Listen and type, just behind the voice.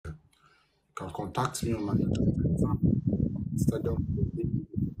can contact me on my Instagram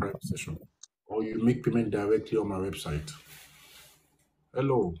private session, or you make payment directly on my website.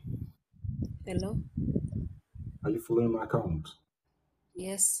 Hello, Hello? are you following my account?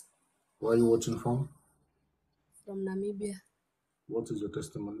 Yes, Where are you watching from? from Namibia. What is your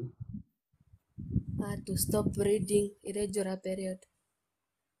testimony? I had to stop reading irregular period.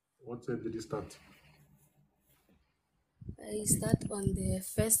 What year did you start? I start on the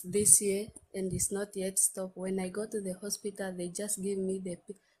first this year and it's not yet stopped. When I go to the hospital, they just give me the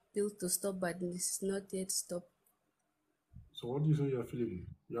pill to stop, but this is not yet stopped. So what do you say you're feeling?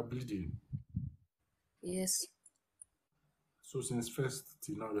 You're bleeding. Yes, So since first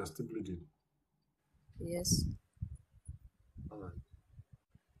till now you're still bleeding. yes. All right.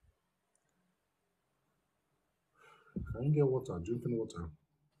 Can you get water? Drinking water.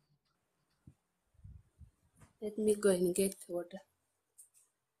 Let me go and get water.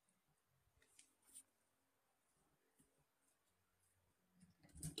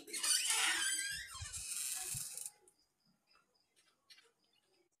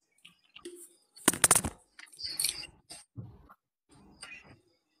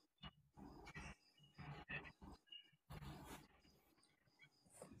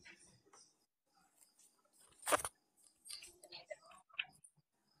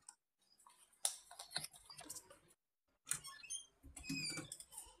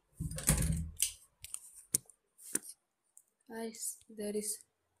 Yes, there is.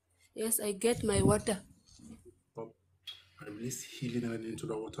 Yes, I get my water. But I release healing energy into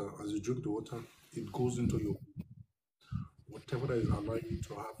the water. As you drink the water, it goes into your whatever that is allowing you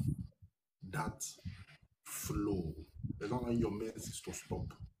to have that flow. It's not like your menses to stop.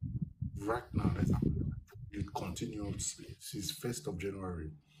 Right now, that's happening. It continues since 1st of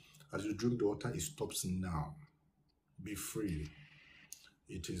January. As you drink the water, it stops now. Be free.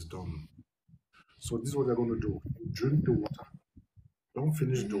 It is done. So this is what you're going to do. You drink the water. Don't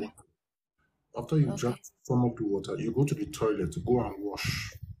finish the water. After you drink Okay, some of the water, you go to the toilet to go and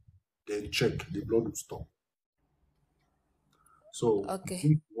wash. Then check. The blood will stop. So okay,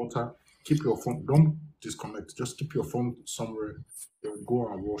 drink water. Keep your phone. Don't disconnect. Just keep your phone somewhere. Then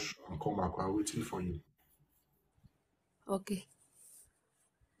go and wash and come back. We're waiting for you. okay.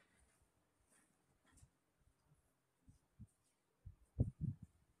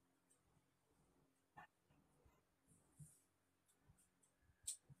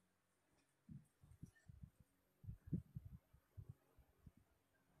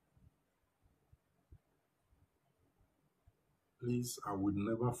 Please, I would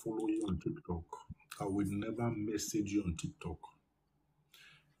never follow you on TikTok. I would never message you on TikTok.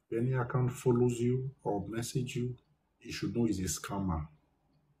 If any account follows you or message you, you should know it's a scammer.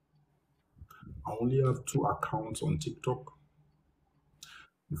 I only have two accounts on TikTok.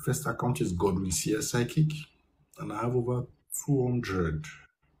 The first account is Godwin CS Psychic, and I have over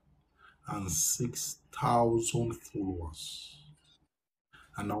 206,000 followers.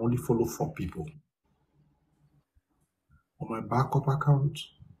 And I only follow four people. On my backup account,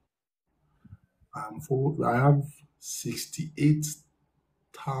 I have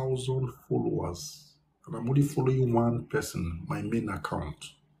 68,000 followers. And I'm only following one person, my main account.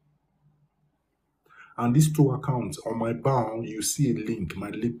 And these two accounts, on my bio, you see a link,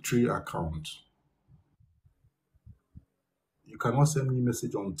 my Linktree account. You cannot send me a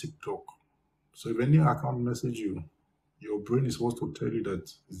message on TikTok. So if any account message you, your brain is supposed to tell you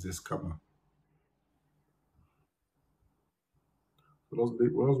that it's a scammer. Let's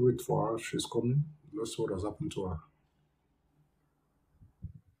wait for her. She's coming. Let's see what has happened to her.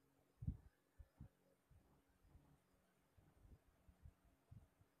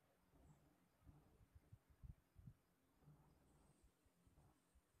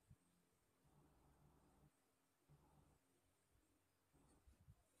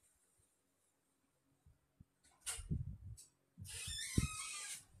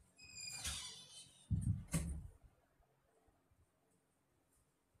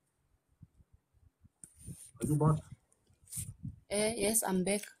 Are you back? Yes, I'm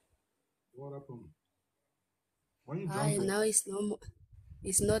back. What happened? When you Hi, drank the now water, it's no more.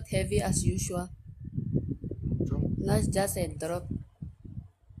 It's not heavy as usual. you drank, Now it's just a drop.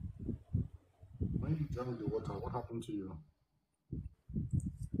 when you drank the water, what happened to you?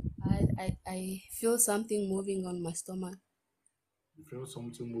 I feel something moving on my stomach. You felt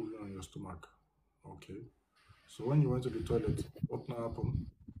something moving on your stomach. Okay. So when you went to the toilet, what now happened?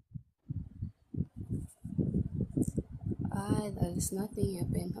 There is nothing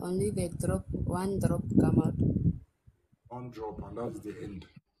happen. Only the drop, one drop come out. One drop, and that's the end.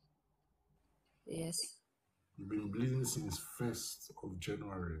 Yes, You've been bleeding since 1st of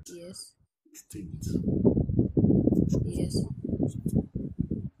January. yes, distinct. Yes.